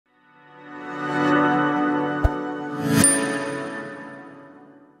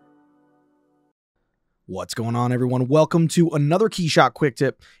What's going on, everyone? Welcome to another KeyShot quick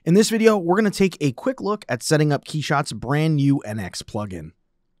tip. In this video, we're going to take a quick look at setting up KeyShot's brand new NX plugin.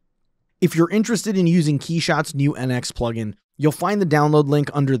 If you're interested in using KeyShot's new NX plugin, you'll find the download link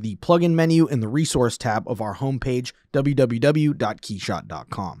under the plugin menu in the resource tab of our homepage,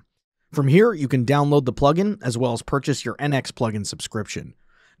 www.keyshot.com. From here, you can download the plugin as well as purchase your NX plugin subscription.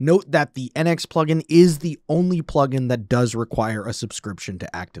 Note that the NX plugin is the only plugin that does require a subscription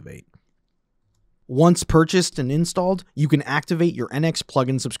to activate. Once purchased and installed, you can activate your NX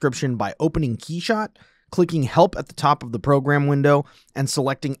plugin subscription by opening KeyShot, clicking Help at the top of the program window, and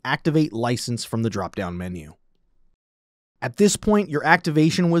selecting Activate License from the drop-down menu. At this point, your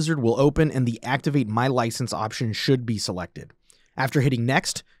activation wizard will open and the Activate My License option should be selected. After hitting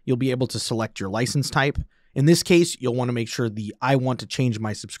Next, you'll be able to select your license type. In this case, you'll want to make sure the I want to change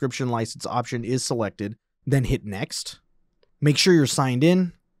my subscription license option is selected, then hit Next. Make sure you're signed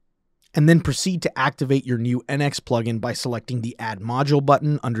in, and then proceed to activate your new NX plugin by selecting the Add Module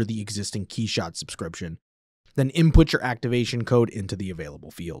button under the existing KeyShot subscription. Then input your activation code into the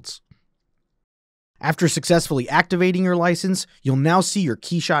available fields. After successfully activating your license, you'll now see your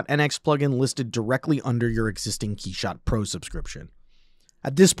KeyShot NX plugin listed directly under your existing KeyShot Pro subscription.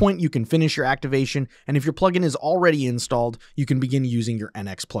 At this point, you can finish your activation, and if your plugin is already installed, you can begin using your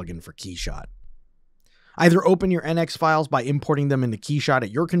NX plugin for KeyShot. Either open your NX files by importing them into KeyShot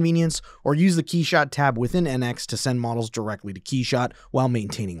at your convenience, or use the KeyShot tab within NX to send models directly to KeyShot while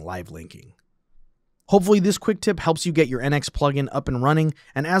maintaining live linking. Hopefully this quick tip helps you get your NX plugin up and running,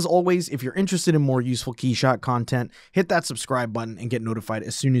 and as always, if you're interested in more useful KeyShot content, hit that subscribe button and get notified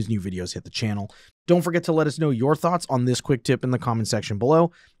as soon as new videos hit the channel. Don't forget to let us know your thoughts on this quick tip in the comment section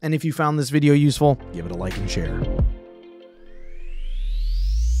below, and if you found this video useful, give it a like and share.